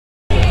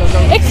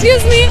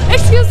Excuse me.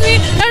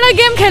 एउटा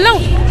game खेलौँ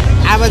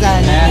अब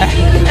जाने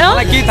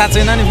मलाई के थाहा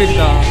छैन नि फेरि त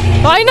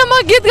हैन म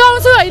गीत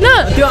गाउँछु हैन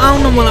त्यो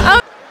आउन मलाई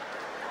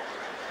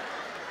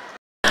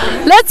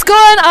Let's go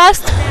and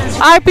ask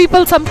our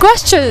people some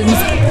questions.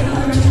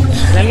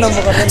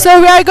 So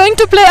we are going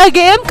to play a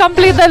game,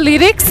 complete the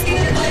lyrics.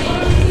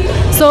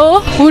 So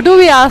who do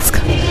we ask?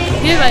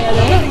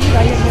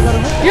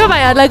 यो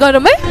भाइहरुलाई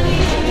गरौँ है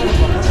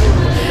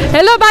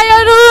Hello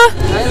भाइहरु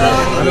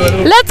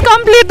Let's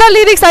complete the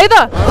lyrics है त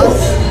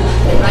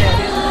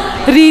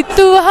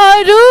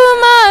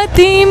ऋतुहरुमा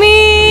तिमी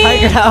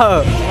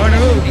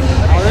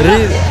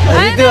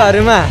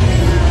ऋतुहरुमा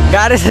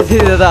गाह्रो छ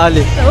त्यो त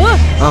अलि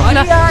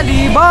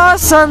हरियाली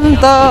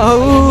बसन्त हौ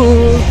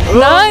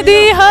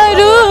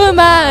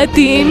नदीहरुमा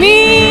तिमी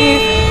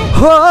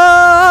हो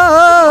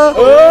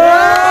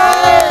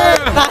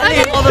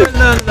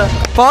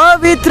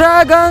पवित्र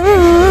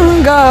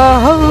गंगा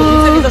हौ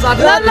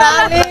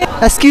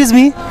Excuse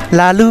me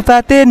लालु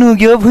पाते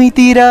नुग्यो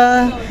भुइँतिर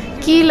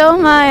किलो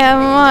माया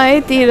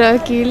मैतिर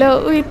किलो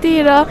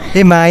उतिर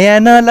ए माया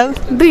नलौ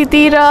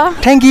दुईतिर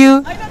Thank you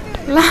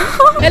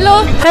Hello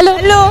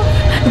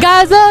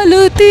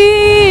गाजलुती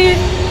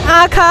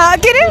आँखा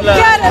के रे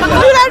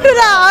टुरा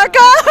टुरा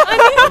आँखा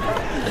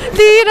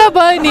तिर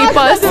बनी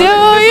पस्यो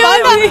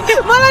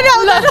मलाई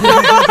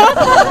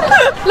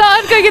ल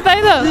अर्को गीत है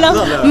त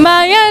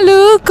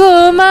मायालुको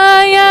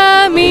माया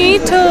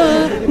मिठो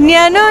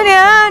न्यानो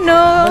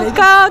न्यानो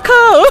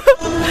काखो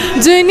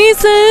जुनी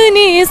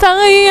सुनी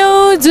सयौ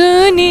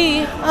जुनी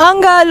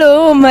अङ्गालो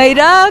मै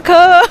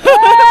राखो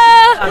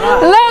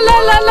ल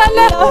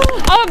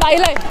अब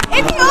भाइलाई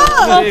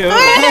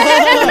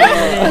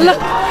ल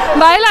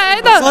भाइलाई है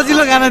त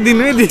सजिलो गाना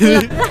दिनु है दिदी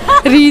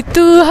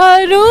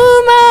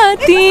ऋतुहरुमा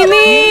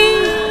तिमी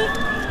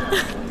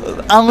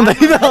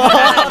आउँदैन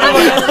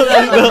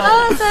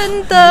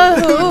बसन्त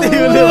हो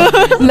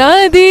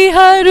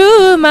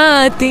नदीहरुमा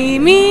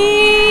तिमी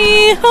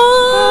हो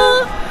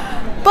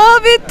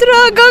पवित्र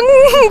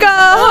गंगा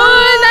हो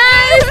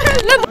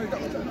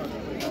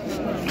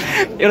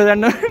एउटा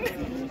जान्नु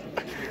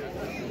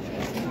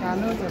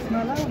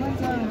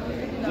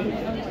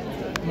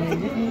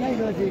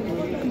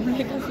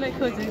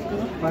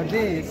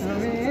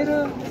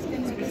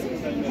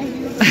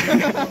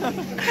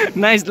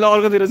नाइस ल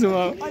अर्कोतिर छु म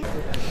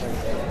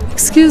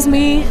एक्सक्युज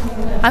मी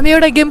हामी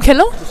एउटा गेम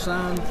खेलौँ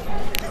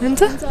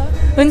हुन्छ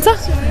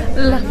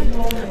ल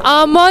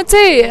म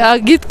चाहिँ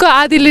गीतको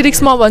आधी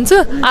लिरिक्स म भन्छु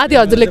आधी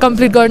हजुरले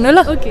कम्प्लिट गर्नु ल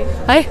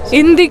है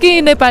हिन्दी कि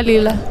नेपाली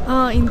ल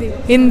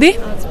हिन्दी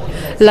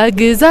लग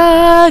जा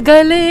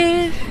गले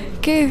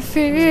के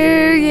फिर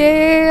ये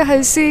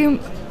हंसी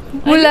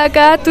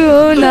मुलाकात न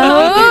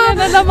हो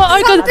म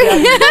अर्को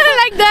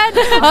लाइक दैट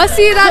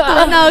हंसी रात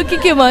न हो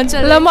के भन्छ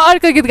ल म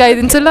अर्को गीत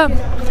गाइदिन्छु ल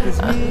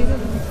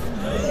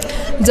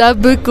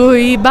जब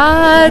कोई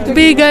बात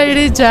बिगड़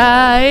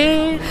जाए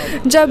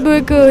जब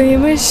कोई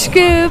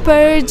मुश्किल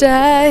पड़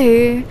जाए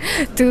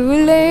तू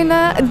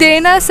लेना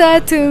देना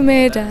साथ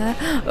मेरा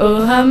ओ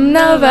हम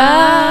नवा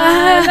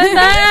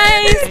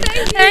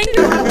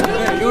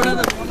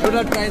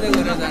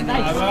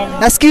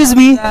Excuse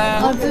me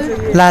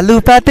लालु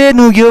पाते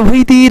नुग्यो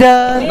भुइँतिर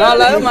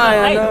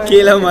के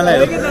लौ मलाई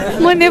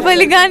म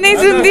नेपाली गानै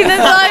सुन्दिनँ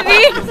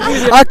सरी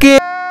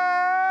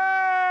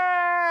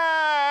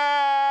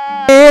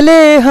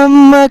अकेले हम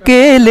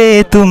अकेले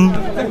तुम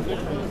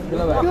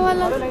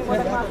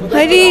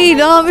हरि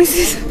राम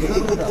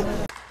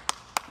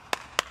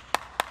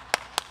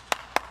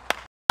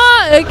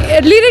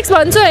लिरिक्स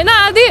भन्छु हैन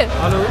आधी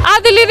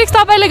लिरिक्स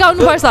तपाईले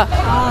गाउनु पर्छ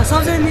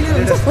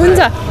हुन्छ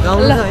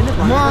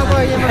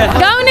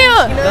गाउने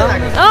हो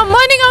म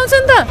नि गाउँछु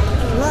नि त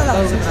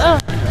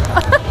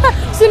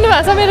सुन्नु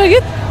भएको छ मेरो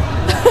गीत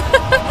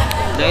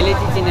जहिले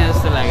चाहिँ चिने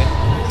जस्तो लाग्यो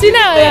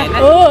चिना हो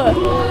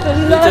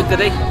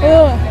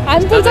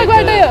हामी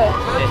पुल्चोकबाटै हो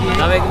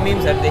तपाईँको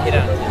मिम्सहरू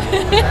देखिरहेको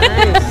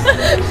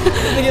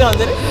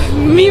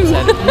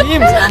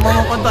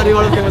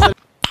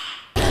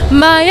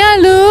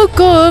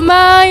मायालुको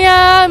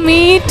माया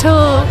मिठो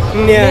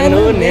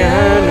न्यानो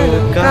न्यानो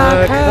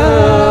काखा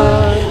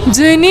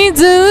जुनी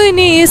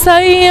जुनी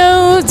सयौ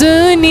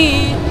जुनी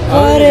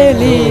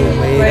अरेली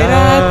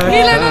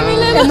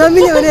मिलेन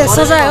नमिल्यो भने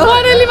सजाय हो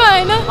अरेलीमा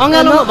हैन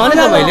अंगालो भने त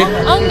मैले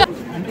अंगा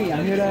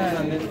हामीहरुला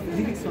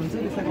लिरिक्स भन्छ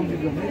त्यसलाई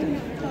कम्प्लिट गर्ने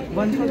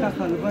वनको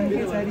काखल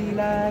वनके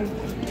चारीलाई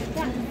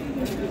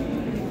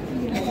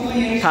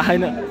थाहा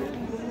छैन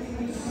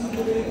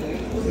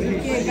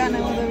के गाना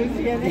आउँदा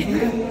बिर्सिहाले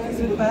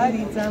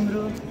सुपारी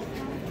चाम्रो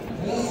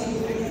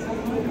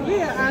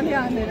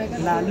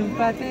लालु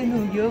पाते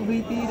नुग्यो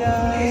भुइँतिर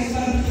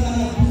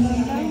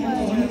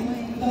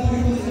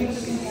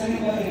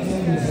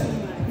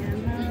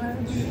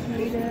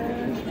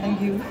थ्याङ्क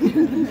यू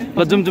ल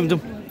जुम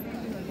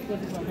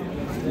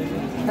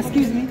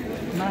एक्सक्युज मी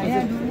माया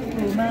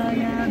दुको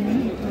माया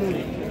मिठो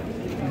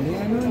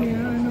न्यानो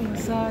न्यानो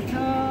साथ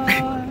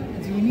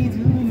जुनी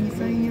जुनी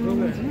सयौ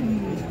जुनी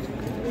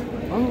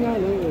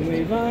अंगालो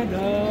मै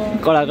बाधा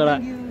कडा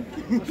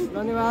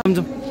धन्यवाद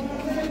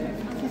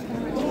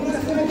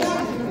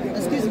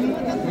एक्सक्युज मी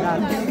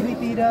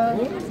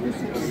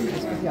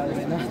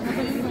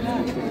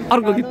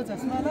अर्को गीत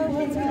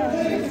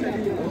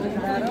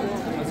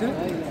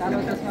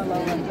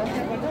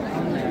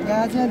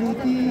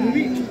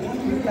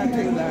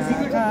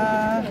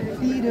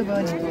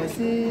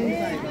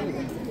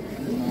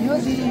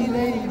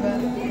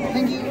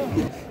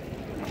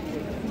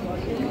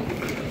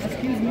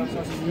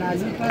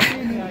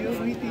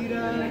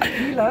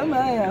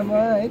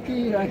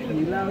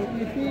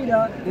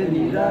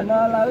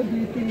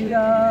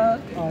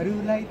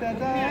अरूलाई त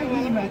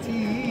दाहीमा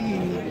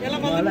चिनी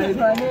मलाई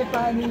भने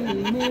पानी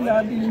नि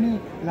नदिनी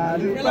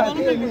लालु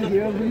पाते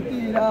मिल्यो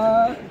भुइँतिर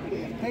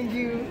thank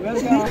you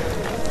welcome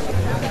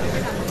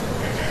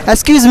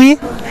excuse me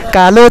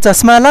कालो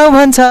चस्मा लाउ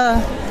भन्छ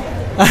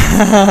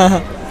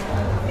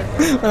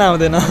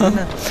आउँदैन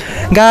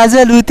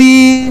गाजलुती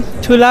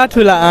ठुला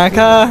ठुला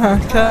आँखा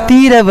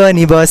तिर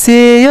बनी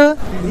बस्यो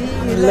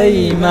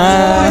लैमा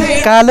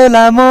कालो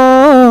लामो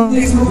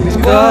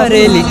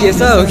करेली के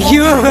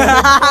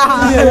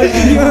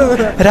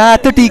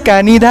रातो टिका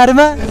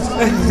निधारमा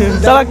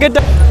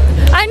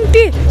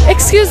आन्टी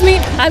एक्सक्युज मी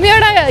हामी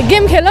एउटा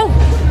गेम खेलौँ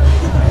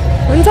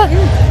हुन्छ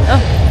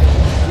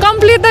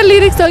कम्प्लिट द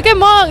लिरिक्स हो क्या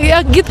म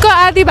गीतको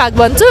आधी भाग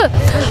भन्छु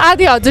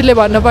आधी हजुरले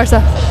भन्नुपर्छ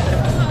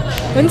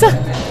हुन्छ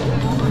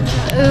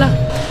ल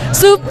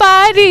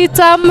सुपारी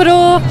चाम्रो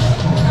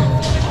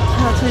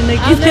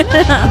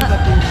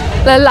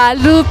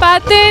लालु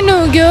पाते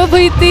नुग्यो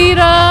भुइँतिर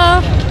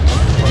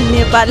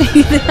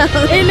नेपाली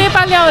ए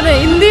नेपाली आउँदैन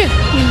हिन्दी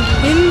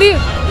हिन्दी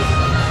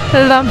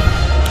ल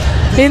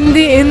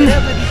हिन्दी हिन्दी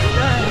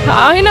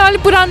होइन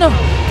अलिक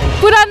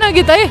पुरानो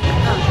गीत है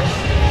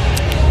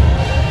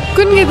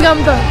कुन गीत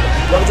गाउँ त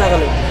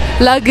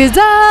लग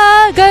जा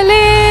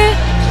गले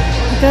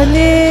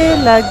गले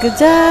लग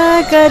जा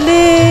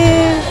गले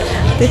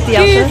त्यति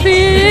आउँछ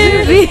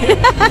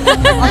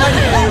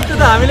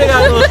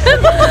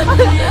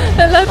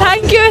ल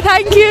थ्याङ्क यू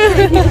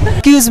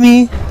एक्सक्युज मी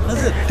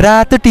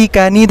रातो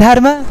टिका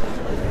निधारमा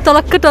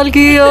तलक्क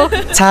टल्कियो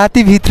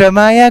छातीभित्र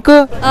मायाको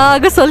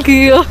आगो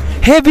सल्कियो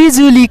हे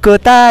बिजुलीको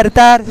तार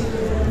तार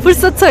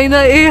फुर्सद छैन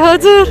ए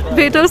हजुर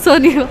भेटौँ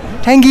शनि हो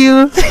थ्याङ्क यू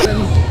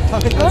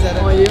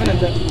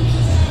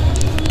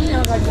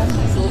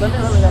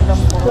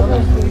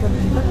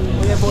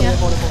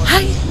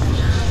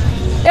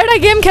एउटा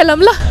गेम खेलौँ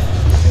ल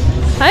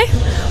है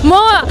म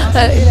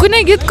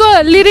कुनै गीतको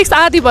लिरिक्स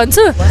आधी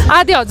भन्छु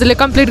आधी हजुरले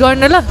कम्प्लिट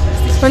गर्नु ल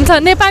हुन्छ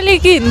नेपाली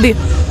कि हिन्दी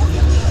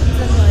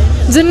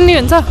जुन नि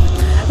हुन्छ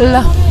ल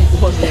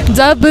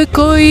जब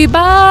कोई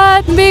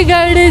बात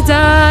बिगड़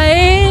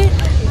जाए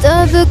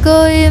जब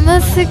कोई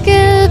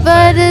मुश्किल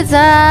बढ़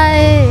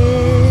जाए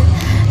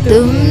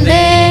तुम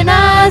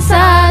देना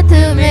साथ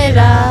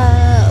मेरा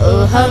ओ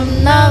हम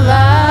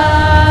नवा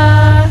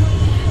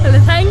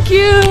थ्याङ्क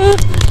यू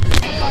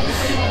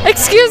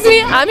एक्सक्युज मी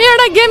हामी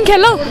एउटा गेम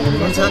खेलौँ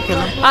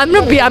हामी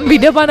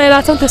भिडियो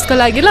बनाइरहेको छौँ त्यसको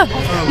लागि ल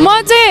म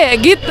चाहिँ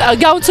गीत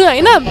गाउँछु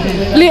होइन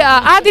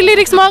आधी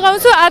लिरिक्स म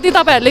गाउँछु आधी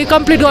तपाईँहरूले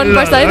कम्प्लिट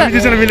गर्नुपर्छ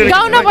होइन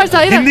गाउनुपर्छ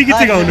होइन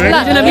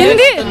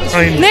हिन्दी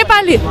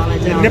नेपाली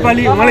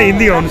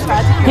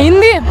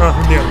हिन्दी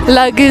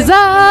लग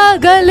जा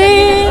गले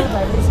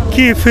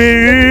कि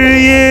फिर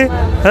ये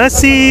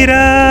हंसी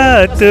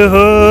रात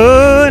हो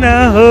ना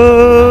हो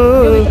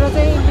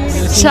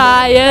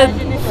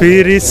शायद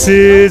फिर इस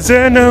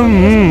जन्म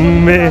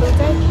में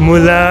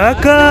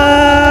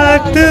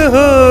मुलाकात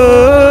हो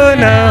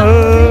ना हो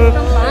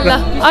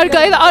अर्को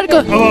है त अर्को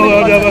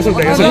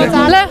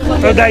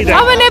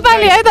अब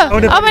नेपाली है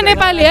त अब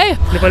नेपाली है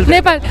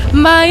नेपाली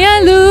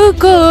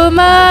मायालुको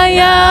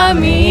माया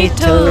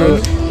मिठो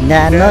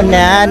न्यानो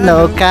न्यानो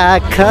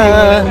काख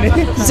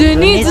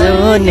जुनी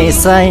जुनी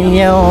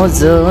सयौँ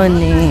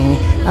जुनी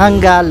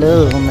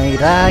अङ्गालोमै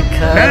राख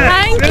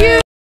थ्याङ्क यू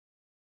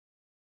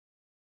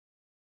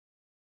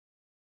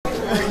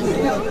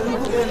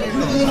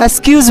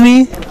एक्सक्युज मी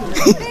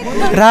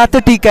रातो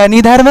टिका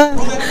निधारमा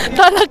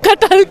तलक्क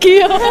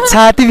टल्कियो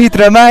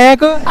छातीभित्र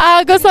मायाको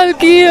आगो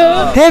सल्कियो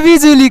हे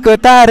बिजुलीको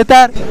तार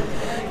तार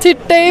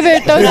छिट्टै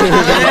भेटौँ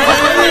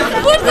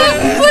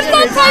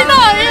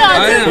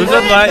हुन्छ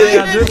भाइ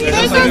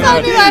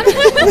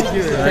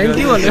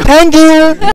थ्याङ्क यू